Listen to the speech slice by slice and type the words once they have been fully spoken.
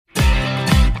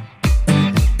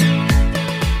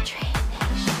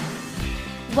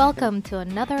Welcome to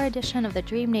another edition of the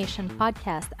Dream Nation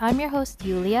podcast. I'm your host,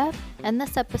 Yulia, and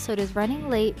this episode is running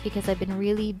late because I've been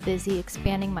really busy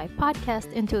expanding my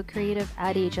podcast into a creative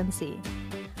ad agency.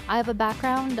 I have a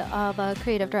background of a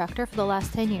creative director for the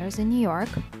last 10 years in New York,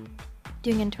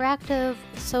 doing interactive,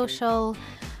 social,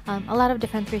 a lot of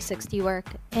different 360 work,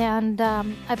 and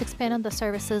I've expanded the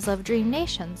services of Dream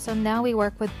Nation. So now we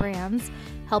work with brands,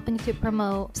 helping to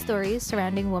promote stories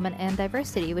surrounding women and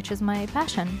diversity, which is my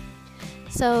passion.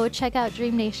 So check out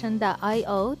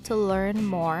dreamnation.io to learn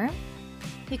more.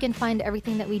 You can find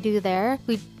everything that we do there.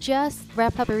 We just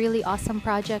wrapped up a really awesome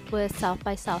project with South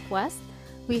by Southwest.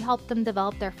 We helped them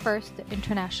develop their first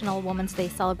International Women's Day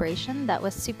celebration. That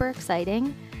was super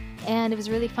exciting. And it was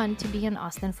really fun to be in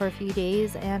Austin for a few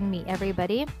days and meet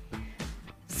everybody.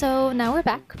 So now we're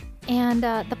back. And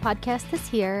the podcast is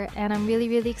here, and I'm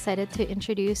really excited to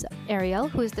introduce Ariele,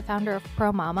 who is the founder of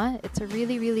Pro Mama. It's a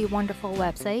really wonderful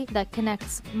website that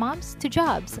connects moms to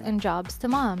jobs and jobs to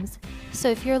moms. So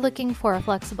if you're looking for a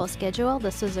flexible schedule,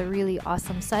 this is a really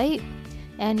awesome site,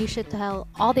 and you should tell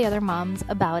all the other moms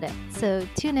about it. So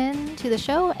tune in to the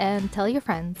show and tell your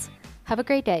friends. Have a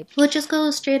great day. We'll just go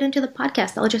straight into the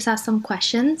podcast. I'll just ask some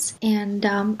questions, and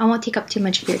I won't take up too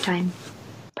much of your time.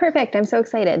 Perfect. I'm so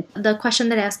excited. The question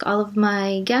that I ask all of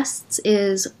my guests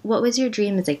is, what was your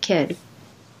dream as a kid?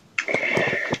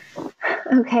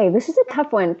 Okay, this is a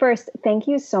tough one. First, thank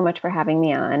you so much for having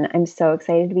me on. I'm so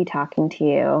excited to be talking to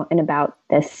you and about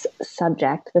this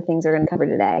subject, the things we're going to cover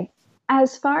today.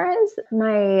 As far as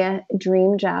my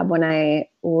dream job when I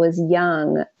was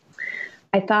young,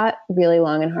 I thought really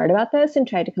long and hard about this and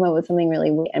tried to come up with something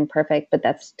really witty and perfect, but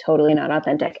that's totally not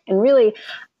authentic. And really,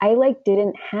 I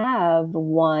didn't have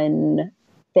one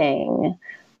thing.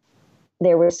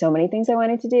 There were so many things I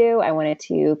wanted to do. I wanted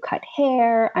to cut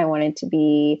hair. I wanted to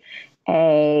be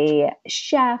a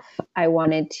chef. I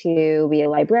wanted to be a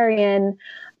librarian.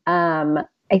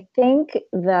 I think,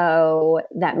 though,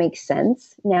 that makes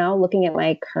sense now looking at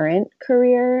my current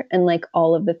career and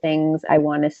all of the things I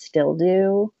want to still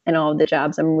do and all of the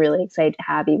jobs I'm really excited to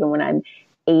have even when I'm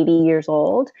 80 years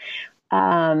old.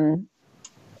 And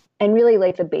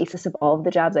really the basis of all of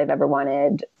the jobs I've ever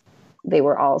wanted, they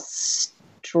were all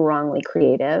strongly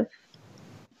creative.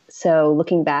 So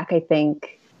looking back, I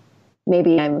think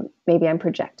maybe I'm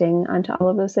projecting onto all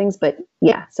of those things, but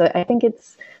yeah, so I think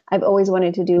I've always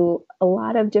wanted to do a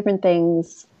lot of different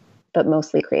things, but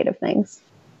mostly creative things.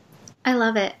 I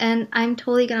love it. And I'm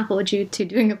totally going to hold you to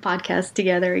doing a podcast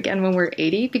together again when we're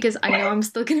 80, because I know I'm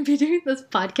still going to be doing this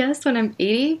podcast when I'm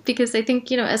 80, because I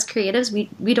think, as creatives,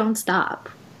 we don't stop.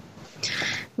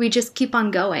 We just keep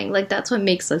on going. That's what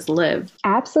makes us live.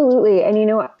 Absolutely. And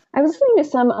I was listening to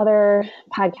some other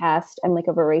podcast. I'm a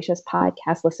voracious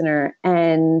podcast listener,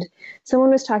 and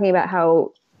someone was talking about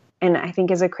how, and I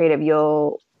think as a creative,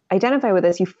 you'll identify with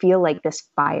this, you feel this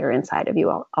fire inside of you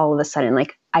all of a sudden.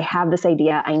 I have this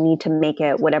idea, I need to make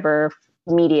it whatever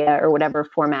media or whatever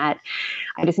format.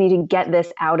 I just need to get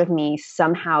this out of me.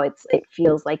 Somehow it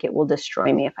feels like it will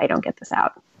destroy me if I don't get this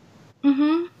out.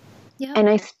 Mm-hmm. Yeah. And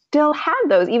I still have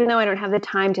those, even though I don't have the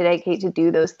time to dedicate to do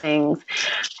those things.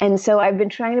 And so I've been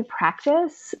trying to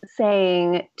practice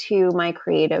saying to my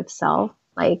creative self,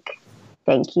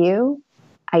 thank you.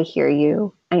 I hear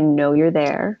you. I know you're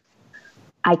there.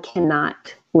 I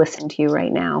cannot listen to you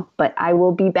right now, but I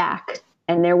will be back.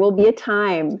 And there will be a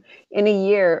time in a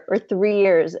year or 3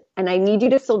 years, and I need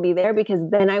you to still be there, because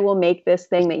then I will make this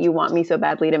thing that you want me so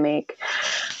badly to make.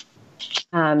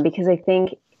 Because I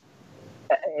think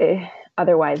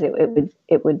otherwise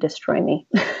it would destroy me.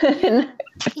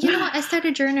 You know what? I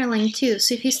started journaling too.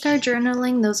 So if you start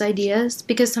journaling those ideas,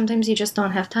 because sometimes you just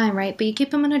don't have time, right? But you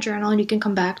keep them in a journal and you can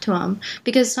come back to them,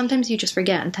 because sometimes you just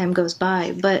forget and time goes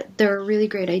by. But they're really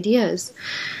great ideas.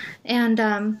 And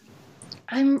I'm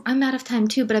out of time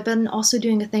too. But I've been also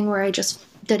doing a thing where I just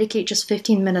dedicate just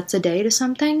 15 minutes a day to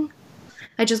something.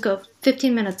 I just go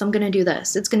 15 minutes. I'm going to do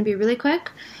this. It's going to be really quick,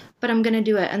 but I'm going to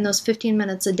do it. And those 15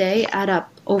 minutes a day add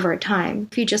up over time.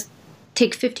 If you just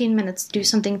take 15 minutes to do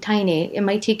something tiny, it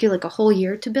might take you a whole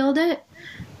year to build it,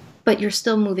 but you're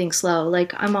still moving slow.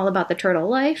 I'm all about the turtle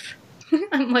life.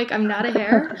 I'm not a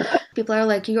hare. People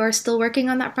are you are still working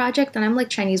on that project? And I'm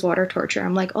Chinese water torture.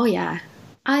 I'm oh yeah.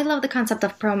 I love the concept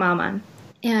of Pro Mama.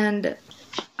 And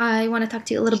I want to talk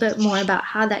to you a little bit more about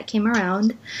how that came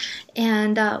around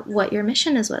and what your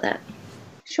mission is with it.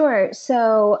 Sure.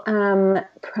 So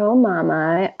Pro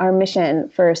Mama, our mission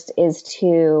first is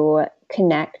to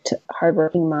connect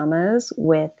hardworking mamas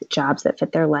with jobs that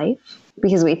fit their life,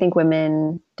 because we think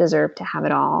women deserve to have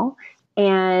it all.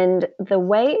 And the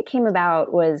way it came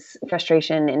about was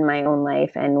frustration in my own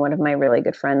life and one of my really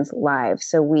good friends' lives.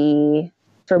 So we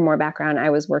for more background, I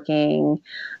was working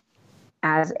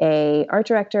as a art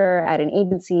director at an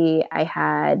agency. I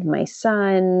had my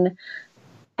son,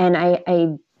 and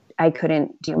I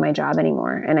couldn't do my job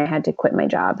anymore, and I had to quit my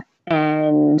job.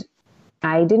 And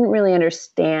I didn't really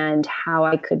understand how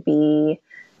I could be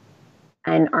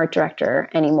an art director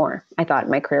anymore. I thought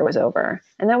my career was over.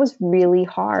 And that was really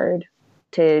hard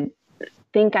to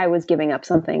think I was giving up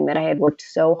something that I had worked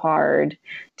so hard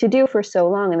to do for so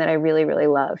long and that I really, really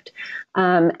loved.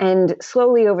 And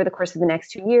slowly over the course of the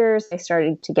next 2 years, I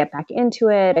started to get back into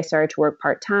it. I started to work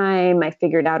part-time. I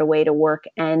figured out a way to work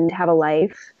and have a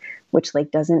life, which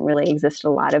like doesn't really exist a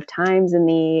lot of times in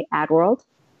the ad world.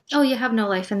 Oh, you have no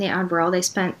life in the ad world. I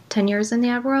spent 10 years in the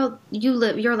ad world.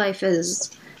 Your life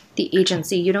is the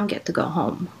agency. You don't get to go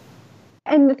home.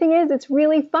 And the thing is, it's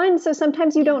really fun. So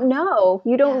sometimes you don't know,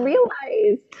 you don't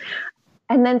realize.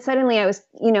 And then suddenly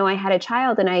I had a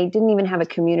child and I didn't even have a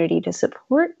community to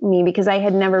support me because I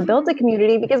had never built a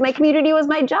community because my community was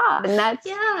my job. And that's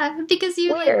because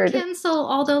you weird. Cancel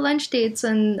all the lunch dates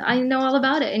and I know all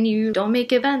about it. And you don't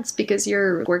make events because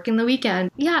you're working the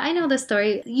weekend. Yeah, I know the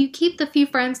story. You keep the few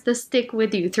friends that stick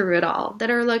with you through it all that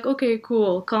are like, okay,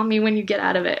 cool. Call me when you get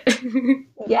out of it.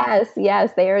 Yes.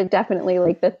 They are definitely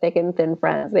like the thick and thin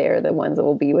friends. They are the ones that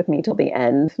will be with me till the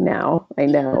end now. I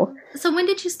know. So when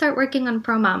did you start working on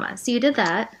Pro Mama? So you did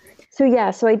that. So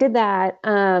I did that.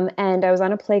 And I was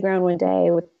on a playground one day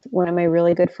with one of my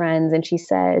really good friends. And she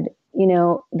said,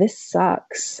 this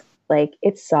sucks. Like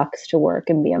it sucks to work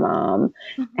and be a mom.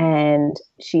 Mm-hmm. And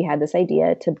she had this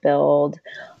idea to build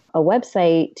a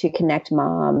website to connect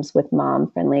moms with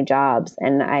mom-friendly jobs.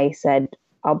 And I said,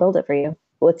 I'll build it for you.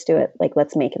 Let's do it. Like,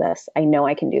 let's make this. I know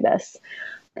I can do this.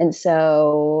 And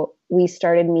so we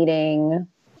started meeting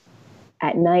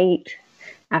at night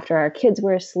after our kids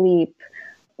were asleep,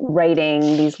 writing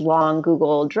these long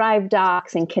Google Drive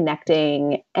docs and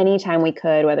connecting anytime we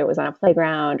could, whether it was on a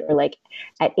playground or like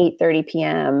at 8:30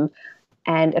 p.m.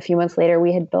 And a few months later,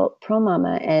 we had built Pro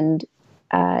Mama, and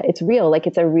it's real. Like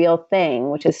it's a real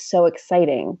thing, which is so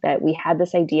exciting that we had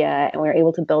this idea and we were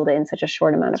able to build it in such a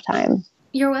short amount of time.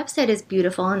 Your website is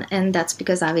beautiful, and that's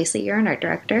because obviously you're an art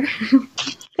director.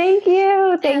 Thank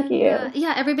you. Thank you.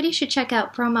 Everybody should check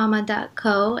out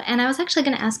promama.co. And I was actually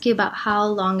going to ask you about how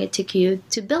long it took you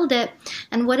to build it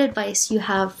and what advice you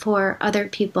have for other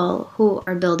people who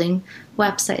are building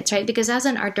websites, right? Because as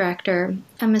an art director,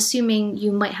 I'm assuming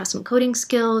you might have some coding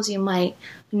skills, you might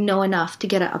know enough to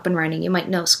get it up and running, you might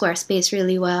know Squarespace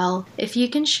really well. If you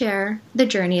can share the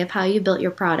journey of how you built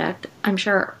your product, I'm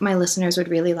sure my listeners would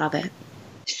really love it.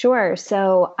 Sure.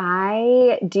 So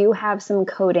I do have some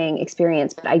coding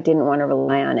experience, but I didn't want to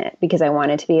rely on it because I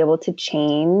wanted to be able to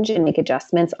change and make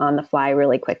adjustments on the fly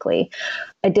really quickly.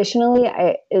 Additionally,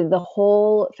 the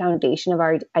whole foundation of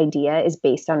our idea is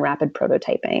based on rapid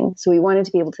prototyping. So we wanted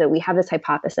to be able to, we have this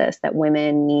hypothesis that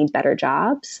women need better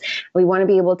jobs. We want to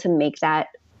be able to make that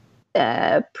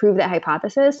prove that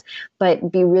hypothesis,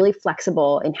 but be really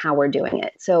flexible in how we're doing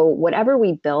it. So whatever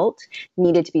we built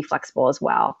needed to be flexible as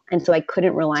well. And so I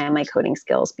couldn't rely on my coding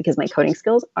skills because my coding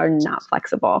skills are not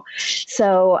flexible.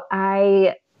 So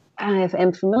I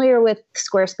am familiar with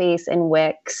Squarespace and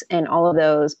Wix and all of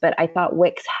those, but I thought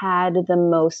Wix had the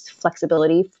most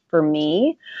flexibility for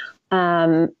me.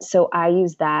 So I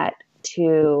used that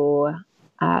to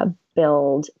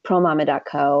build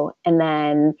promama.co. And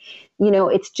then,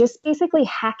 it's just basically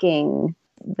hacking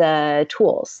the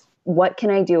tools. What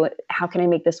can I do? How can I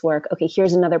make this work? Okay,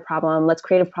 here's another problem. Let's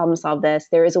creative problem solve this.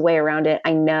 There is a way around it.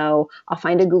 I know. I'll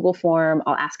find a Google form.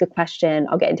 I'll ask a question.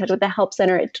 I'll get in touch with the help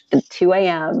center at 2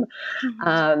 a.m.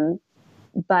 Mm-hmm.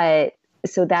 But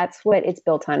so that's what it's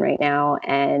built on right now.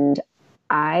 And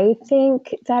I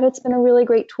think that it's been a really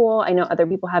great tool. I know other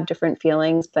people have different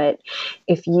feelings, but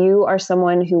if you are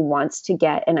someone who wants to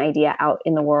get an idea out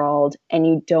in the world and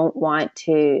you don't want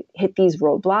to hit these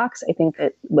roadblocks, I think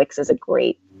that Wix is a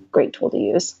great tool to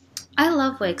use. I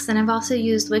love Wix, and I've also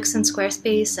used Wix and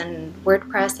Squarespace and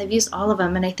WordPress. I've used all of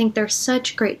them, and I think they're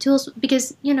such great tools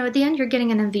because, at the end you're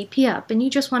getting an MVP up and you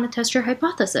just want to test your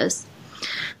hypothesis.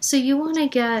 So you want to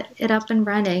get it up and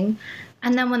running.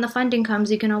 And then when the funding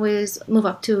comes, you can always move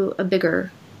up to a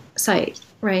bigger site,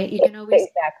 right? You can always...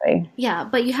 Exactly. Yeah,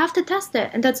 but you have to test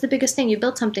it. And that's the biggest thing. You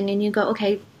build something and you go,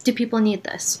 okay, do people need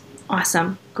this?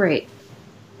 Awesome. Great.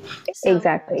 So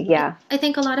exactly. Yeah. I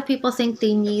think a lot of people think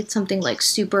they need something like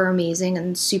super amazing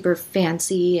and super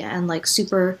fancy and like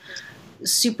super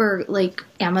like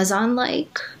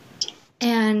Amazon-like.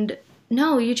 And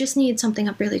no, you just need something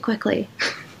up really quickly.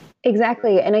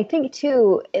 Exactly. And I think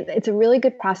too, it's a really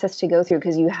good process to go through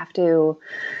because you have to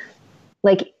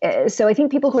So I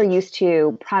think people who are used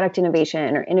to product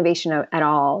innovation or innovation at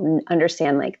all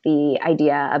understand like the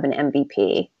idea of an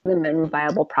MVP, the minimum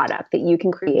viable product that you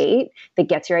can create that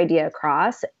gets your idea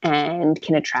across and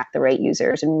can attract the right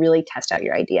users and really test out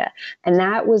your idea. And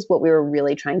that was what we were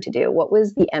really trying to do. What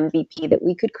was the MVP that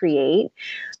we could create?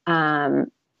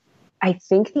 I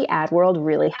think the ad world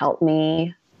really helped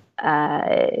me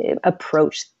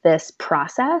approach this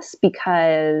process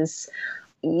because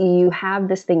you have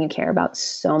this thing you care about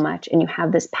so much and you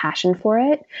have this passion for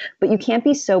it, but you can't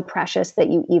be so precious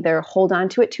that you either hold on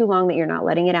to it too long that you're not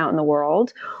letting it out in the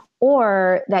world,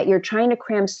 or that you're trying to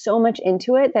cram so much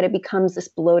into it that it becomes this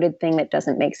bloated thing that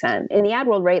doesn't make sense. In the ad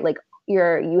world, right? Like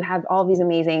you have all these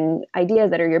amazing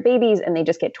ideas that are your babies and they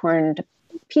just get torn to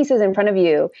pieces in front of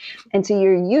you. And so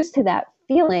you're used to that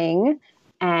feeling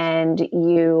and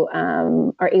you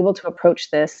are able to approach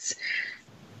this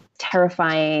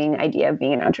terrifying idea of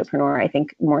being an entrepreneur, I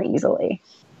think, more easily.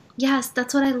 Yes,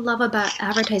 that's what I love about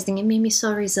advertising. It made me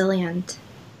so resilient.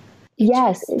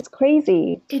 It's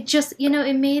crazy. It just,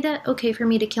 it made it okay for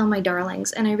me to kill my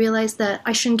darlings. And I realized that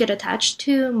I shouldn't get attached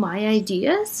to my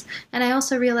ideas. And I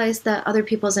also realized that other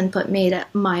people's input made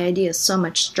my ideas so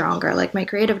much stronger, like my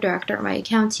creative director, my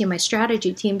account team, my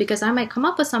strategy team, because I might come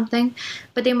up with something,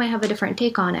 but they might have a different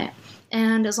take on it.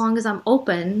 And as long as I'm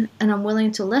open and I'm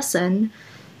willing to listen,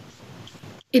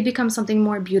 it becomes something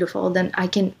more beautiful than I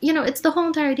can, it's the whole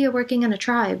entire idea of working in a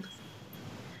tribe.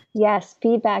 Yes,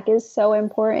 feedback is so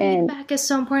important. Feedback is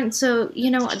so important. So,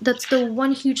 that's the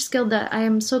one huge skill that I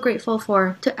am so grateful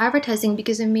for to advertising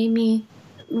because it made me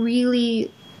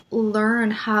really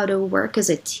learn how to work as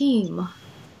a team.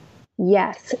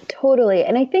 Yes, totally.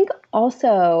 And I think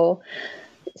also,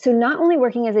 so not only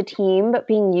working as a team, but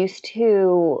being used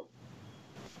to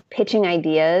pitching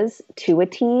ideas to a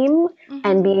team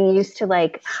and being used to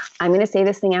like, I'm going to say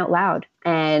this thing out loud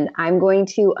and I'm going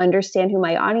to understand who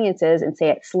my audience is and say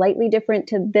it slightly different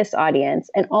to this audience.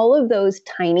 And all of those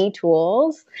tiny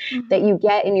tools that you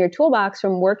get in your toolbox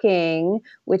from working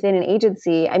within an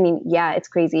agency. I mean, yeah, it's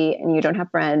crazy and you don't have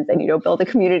friends and you don't build a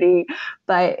community,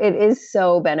 but it is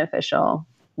so beneficial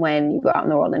when you go out in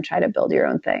the world and try to build your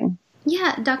own thing.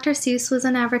 Yeah, Dr. Seuss was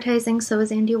in advertising, so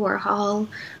was Andy Warhol.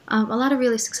 A lot of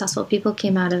really successful people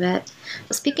came out of it.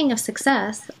 Speaking of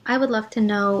success, I would love to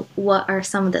know what are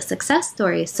some of the success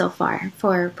stories so far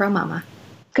for Pro Mama?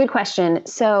 Good question.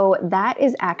 So that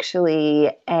is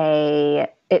actually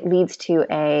it leads to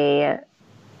a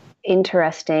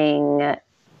interesting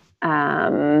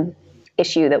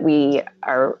issue that we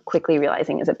are quickly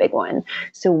realizing is a big one.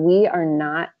 So we are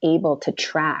not able to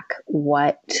track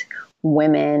what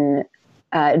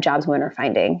jobs women are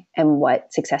finding and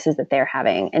what successes that they're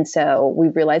having. And so we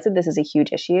realized that this is a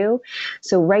huge issue.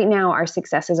 So right now our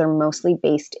successes are mostly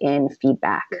based in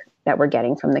feedback that we're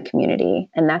getting from the community.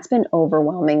 And that's been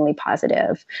overwhelmingly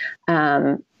positive.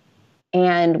 And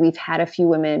we've had a few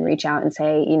women reach out and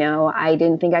say, I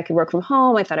didn't think I could work from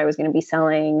home. I thought I was going to be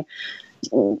selling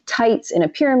tights in a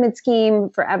pyramid scheme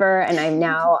forever. And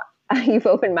you've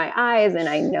opened my eyes and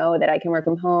I know that I can work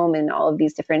from home in all of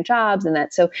these different jobs.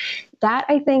 And so that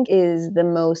I think is the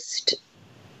most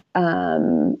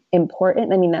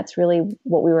important. I mean, that's really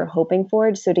what we were hoping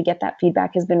for. So to get that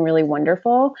feedback has been really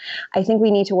wonderful. I think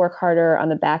we need to work harder on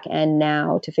the back end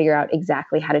now to figure out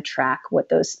exactly how to track what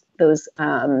those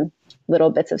little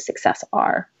bits of success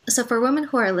are. So for women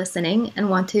who are listening and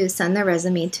want to send their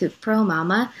resume to Pro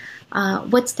Mama,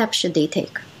 what steps should they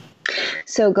take?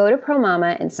 So go to Pro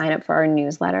Mama and sign up for our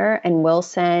newsletter, and we'll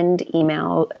send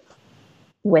email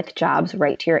with jobs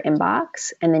right to your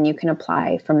inbox, and then you can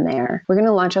apply from there. We're going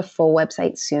to launch a full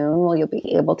website soon where you'll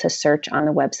be able to search on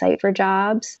the website for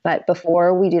jobs. But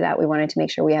before we do that, we wanted to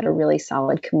make sure we had a really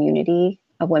solid community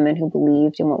of women who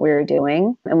believed in what we were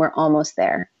doing, and we're almost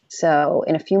there. So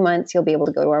in a few months, you'll be able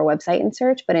to go to our website and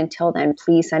search. But until then,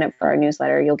 please sign up for our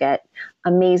newsletter. You'll get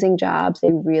amazing jobs.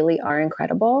 They really are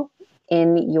incredible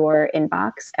in your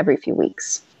inbox every few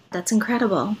weeks. That's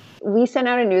incredible. We sent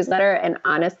out a newsletter and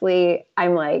honestly,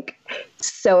 I'm like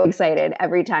so excited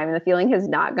every time. And the feeling has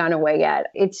not gone away yet.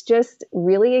 It's just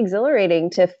really exhilarating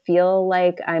to feel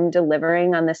like I'm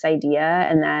delivering on this idea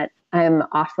and that I'm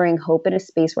offering hope in a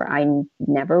space where I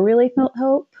never really felt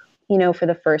hope. For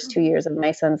the first 2 years of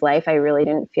my son's life, I really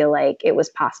didn't feel like it was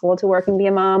possible to work and be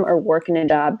a mom or work in a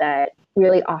job that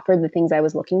really offered the things I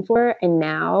was looking for. And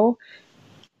now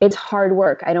it's hard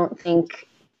work. I don't think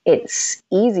it's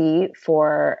easy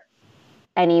for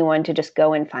anyone to just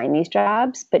go and find these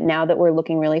jobs. But now that we're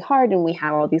looking really hard and we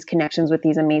have all these connections with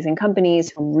these amazing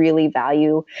companies who really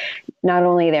value not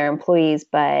only their employees,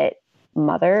 but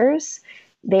mothers,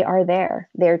 they are there.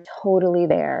 They're totally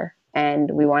there.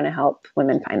 and we want to help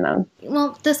women find them.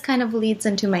 Well, this kind of leads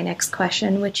into my next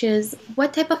question, which is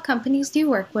what type of companies do you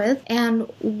work with and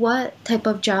what type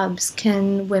of jobs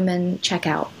can women check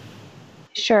out?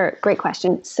 Sure. Great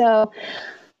question. So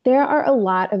there are a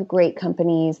lot of great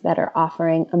companies that are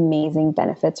offering amazing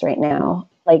benefits right now,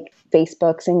 like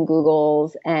Facebooks and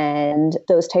Googles, and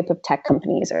those type of tech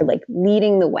companies are like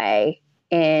leading the way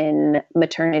in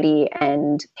maternity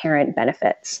and parent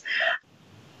benefits.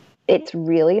 It's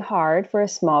really hard for a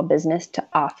small business to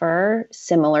offer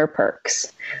similar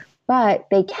perks, but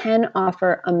they can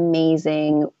offer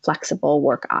amazing flexible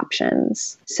work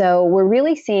options. So we're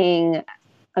really seeing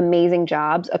amazing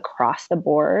jobs across the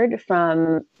board.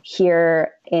 From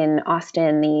here in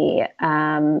Austin, the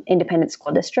Independent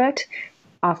School District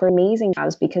offer amazing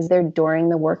jobs because they're during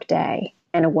the workday,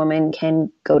 and a woman can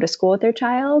go to school with their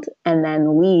child and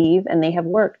then leave, and they have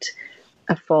worked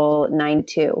a full 9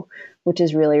 to 2, which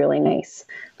is really, really nice.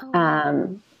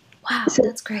 Oh, wow, so,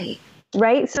 that's great.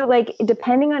 Right? So like,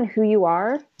 depending on who you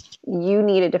are, you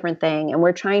need a different thing. And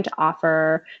we're trying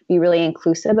to be really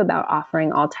inclusive about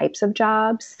offering all types of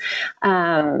jobs,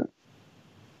 even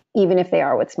if they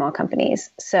are with small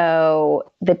companies.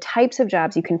 So the types of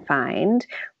jobs you can find,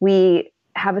 we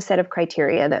have a set of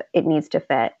criteria that it needs to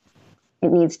fit.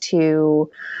 It needs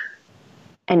to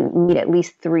and meet at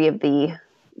least 3 of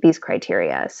these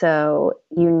criteria. So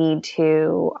you need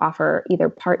to offer either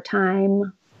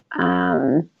part-time,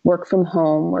 work from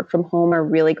home. Work from home are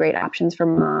really great options for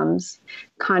moms.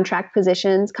 Contract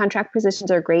positions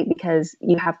are great because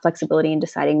you have flexibility in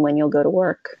deciding when you'll go to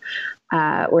work,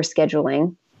 or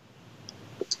scheduling.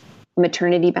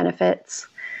 Maternity benefits,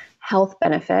 health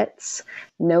benefits,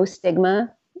 no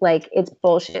stigma. Like, it's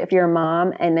bullshit if you're a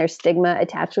mom and there's stigma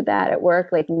attached with that at work.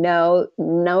 Like, no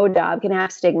job can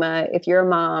have stigma. If you're a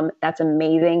mom, that's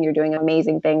amazing. You're doing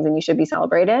amazing things and you should be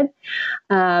celebrated.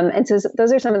 And so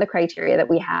those are some of the criteria that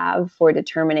we have for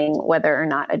determining whether or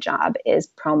not a job is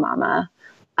pro-mama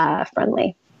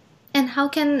friendly. And how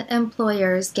can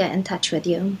employers get in touch with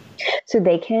you? So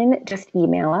they can just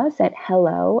email us at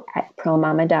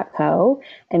hello@promama.co,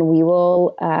 and we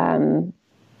will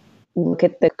look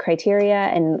at the criteria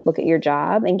and look at your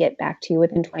job and get back to you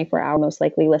within 24 hours, most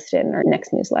likely listed in our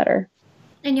next newsletter.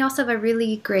 And you also have a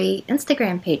really great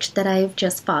Instagram page that I've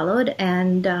just followed,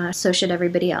 and so should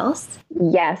everybody else.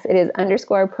 Yes, it is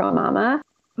 _promama.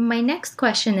 My next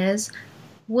question is,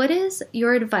 what is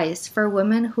your advice for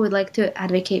women who would like to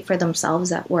advocate for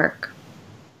themselves at work?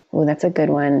 Oh, that's a good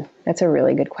one. That's a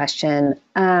really good question.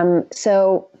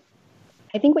 So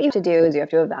I think what you have to do is you have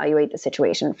to evaluate the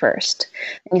situation first.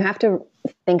 And you have to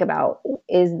think about,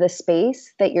 is the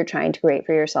space that you're trying to create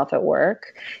for yourself at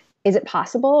work, is it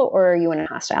possible, or are you in a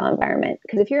hostile environment?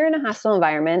 Because if you're in a hostile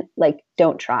environment, like,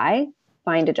 don't try,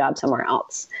 find a job somewhere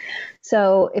else.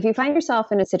 So if you find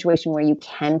yourself in a situation where you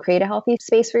can create a healthy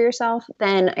space for yourself,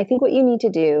 then I think what you need to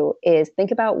do is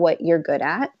think about what you're good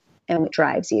at and what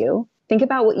drives you. Think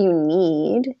about what you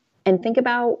need and think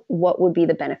about what would be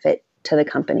the benefit to the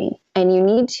company. And you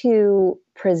need to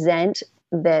present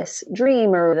this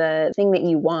dream or the thing that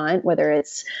you want, whether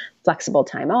it's flexible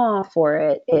time off or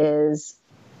it is,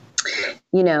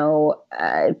 to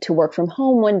work from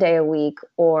home 1 day a week,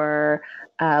 or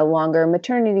longer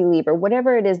maternity leave, or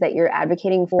whatever it is that you're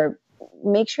advocating for.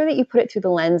 Make sure that you put it through the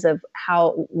lens of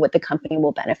what the company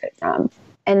will benefit from.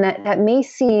 And that may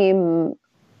seem,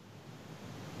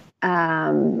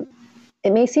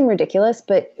 it may seem ridiculous,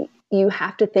 but you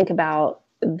have to think about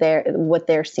what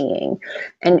they're seeing.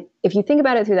 And if you think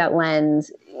about it through that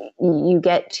lens, you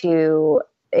get to,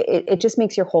 it just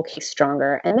makes your whole case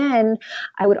stronger. And then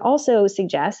I would also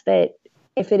suggest that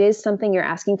if it is something you're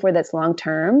asking for that's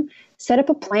long-term, set up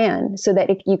a plan so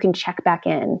that you can check back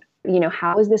in.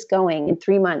 How is this going in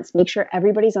 3 months? Make sure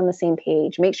everybody's on the same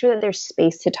page. Make sure that there's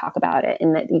space to talk about it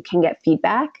and that you can get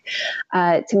feedback,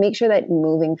 to make sure that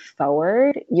moving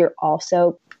forward, you're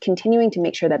also continuing to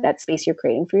make sure that space you're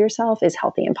creating for yourself is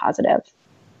healthy and positive.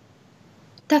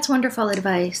 That's wonderful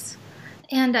advice.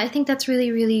 And I think that's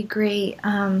really, really great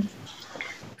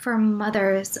for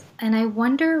mothers. And I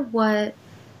wonder what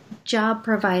job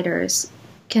providers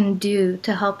can do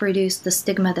to help reduce the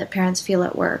stigma that parents feel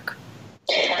at work.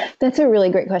 That's a really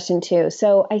great question too.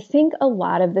 So I think a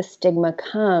lot of the stigma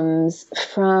comes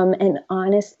from an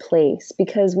honest place,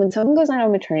 because when someone goes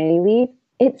on maternity leave,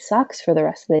 it sucks for the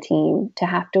rest of the team to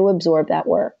have to absorb that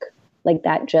work. Like,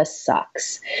 that just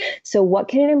sucks. So what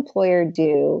can an employer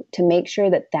do to make sure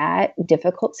that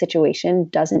difficult situation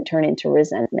doesn't turn into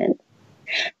resentment?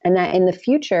 And that in the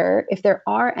future, if there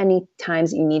are any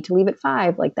times that you need to leave at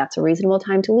 5, like that's a reasonable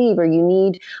time to leave, or you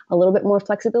need a little bit more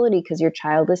flexibility because your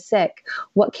child is sick,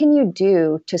 what can you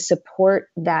do to support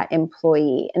that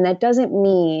employee? And that doesn't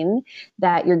mean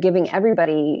that you're giving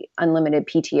everybody unlimited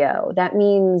PTO. That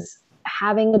means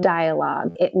having a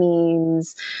dialogue. It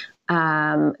means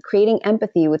creating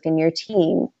empathy within your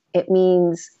team. It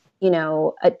means,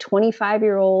 a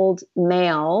 25-year-old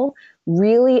male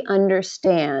really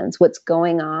understands what's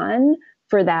going on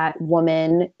for that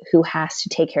woman who has to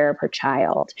take care of her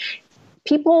child.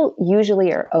 People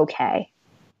usually are okay.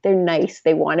 They're nice.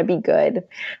 They want to be good.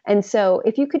 And so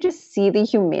if you could just see the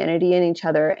humanity in each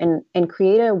other and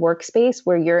create a workspace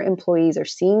where your employees are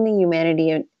seeing the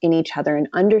humanity in each other and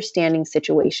understanding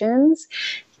situations,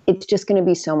 it's just going to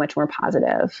be so much more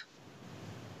positive.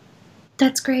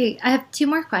 That's great. I have 2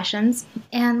 more questions.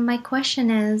 And my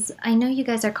question is, I know you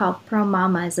guys are called pro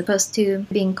mama as opposed to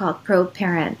being called pro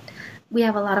parent. We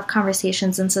have a lot of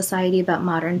conversations in society about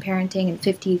modern parenting and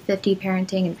 50-50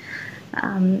 parenting.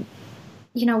 And,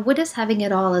 what does having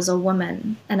it all as a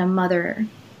woman and a mother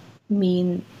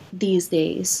mean these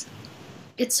days?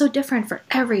 It's so different for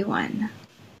everyone.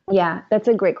 Yeah, that's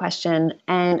a great question.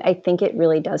 And I think it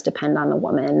really does depend on the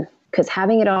woman. Because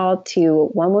having it all to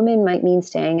one woman might mean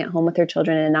staying at home with her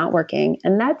children and not working.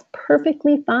 And that's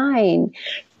perfectly fine.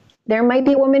 There might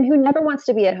be a woman who never wants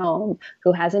to be at home,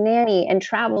 who has a nanny and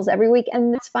travels every week,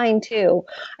 and that's fine too.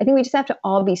 I think we just have to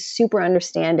all be super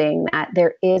understanding that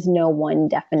there is no one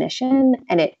definition,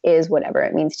 and it is whatever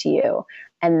it means to you.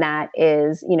 And that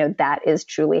is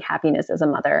truly happiness as a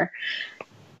mother.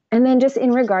 And then just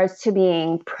in regards to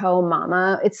being pro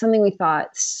mama, it's something we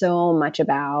thought so much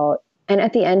about. And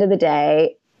at the end of the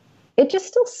day, it just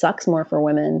still sucks more for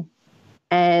women.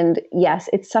 And yes,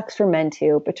 it sucks for men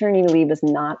too. Paternity leave is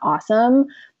not awesome,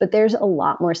 but there's a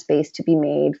lot more space to be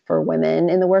made for women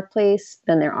in the workplace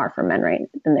than there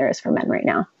is for men right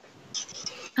now.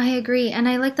 I agree. And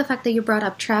I like the fact that you brought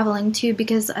up traveling too,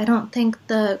 because I don't think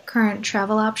the current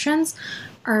travel options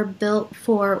are built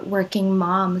for working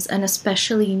moms, and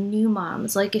especially new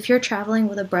moms. Like if you're traveling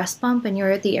with a breast pump and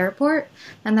you're at the airport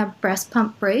and that breast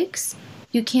pump breaks,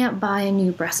 you can't buy a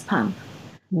new breast pump.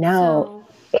 No,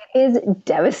 it is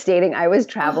devastating. I was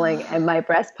traveling and my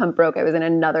breast pump broke. I was in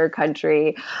another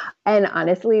country, and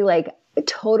honestly, a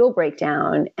total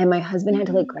breakdown. And my husband had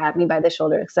to grab me by the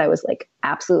shoulder because I was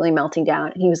absolutely melting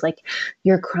down. And he was like,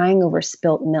 "You're crying over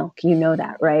spilt milk. You know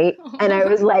that, right?" And I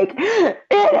was like, "It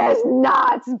is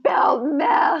not spilt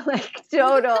milk."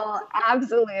 Total,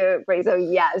 absolute break. So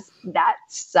yes, that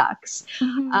sucks.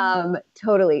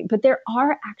 Totally. But there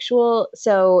are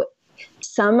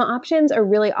some options are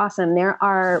really awesome. There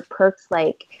are perks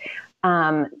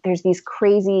there's these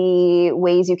crazy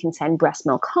ways you can send breast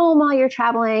milk home while you're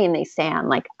traveling, and they stay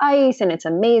on ice, and it's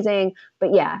amazing.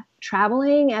 But yeah,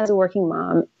 traveling as a working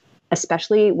mom,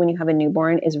 especially when you have a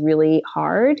newborn, is really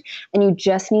hard. And you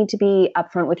just need to be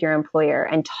upfront with your employer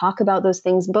and talk about those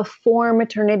things before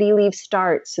maternity leave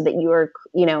starts, so that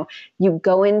you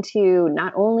go into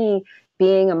not only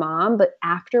being a mom, but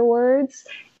afterwards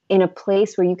in a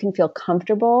place where you can feel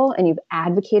comfortable and you've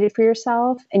advocated for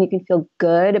yourself and you can feel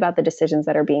good about the decisions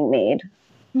that are being made.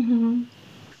 Mm-hmm.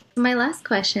 My last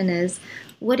question is,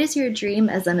 what is your dream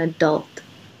as an adult?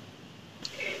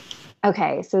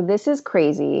 Okay, so this is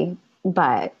crazy,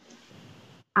 but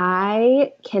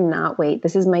I cannot wait.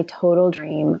 This is my total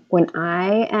dream. When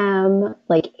I am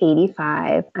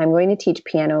 85, I'm going to teach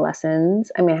piano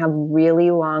lessons. I'm going to have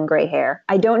really long gray hair.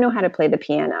 I don't know how to play the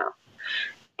piano.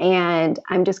 And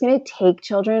I'm just going to take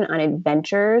children on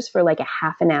adventures for a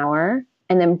half an hour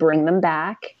and then bring them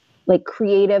back,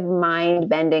 creative,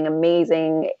 mind-bending,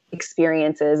 amazing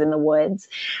experiences in the woods,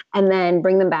 and then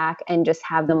bring them back and just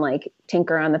have them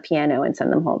tinker on the piano and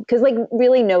send them home. Because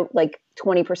really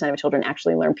 20% of children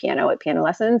actually learn piano at piano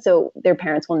lessons. So their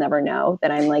parents will never know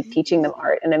that I'm teaching them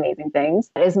art and amazing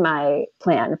things. That is my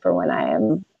plan for when I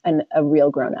am a real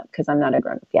grown-up, because I'm not a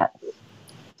grown-up yet.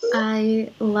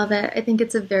 I love it. I think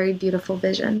it's a very beautiful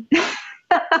vision.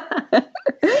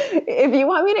 If you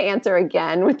want me to answer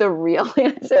again with the real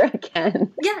answer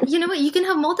again. Yeah, you know what? You can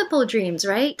have multiple dreams,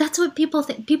 right? That's what people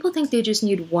think. People think they just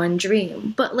need one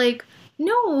dream. But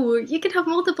no, you can have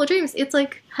multiple dreams. It's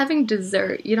like having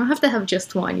dessert. You don't have to have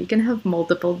just one. You can have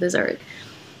multiple dessert.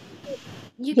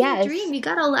 You can dream. You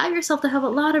got to allow yourself to have a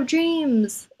lot of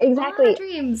dreams. Exactly. A lot of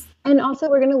dreams. And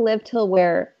also we're going to live till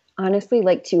we're honestly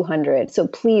 200. So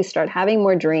please start having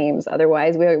more dreams.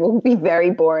 Otherwise we will be very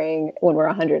boring when we're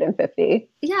 150.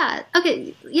 Yeah.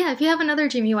 Okay. Yeah. If you have another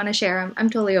dream you want to share, I'm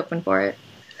totally open for it.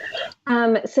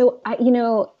 So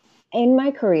in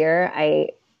my career,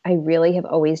 I really have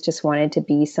always just wanted to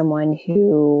be someone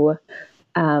who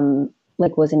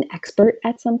like was an expert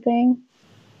at something.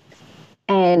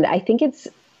 And I think it's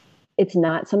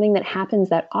not something that happens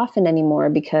that often anymore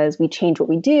because we change what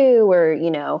we do, or,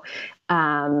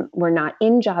 we're not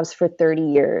in jobs for 30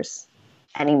 years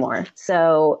anymore.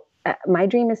 So my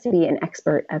dream is to be an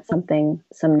expert at something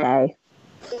someday.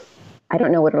 I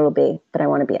don't know what it'll be, but I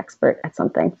want to be expert at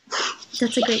something.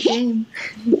 That's a great dream.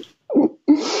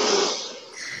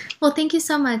 Well, thank you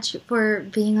so much for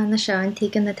being on the show and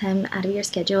taking the time out of your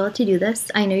schedule to do this.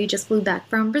 I know you just flew back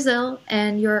from Brazil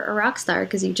and you're a rock star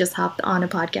because you just hopped on a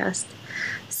podcast.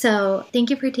 So thank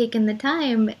you for taking the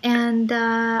time, and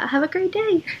have a great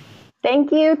day.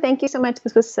 Thank you. Thank you so much.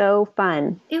 This was so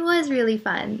fun. It was really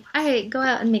fun. All right, go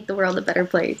out and make the world a better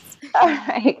place. All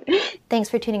right. Thanks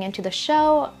for tuning into the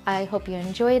show. I hope you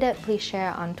enjoyed it. Please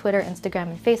share on Twitter, Instagram,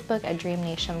 and Facebook at Dream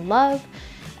Nation Love.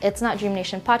 It's not Dream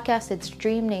Nation Podcast, it's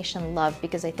Dream Nation Love,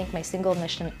 because I think my single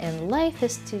mission in life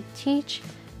is to teach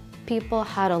people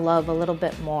how to love a little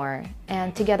bit more,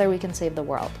 and together we can save the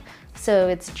world. So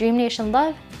it's Dream Nation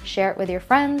Love. Share it with your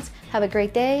friends. Have a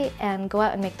great day, and go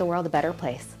out and make the world a better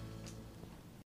place.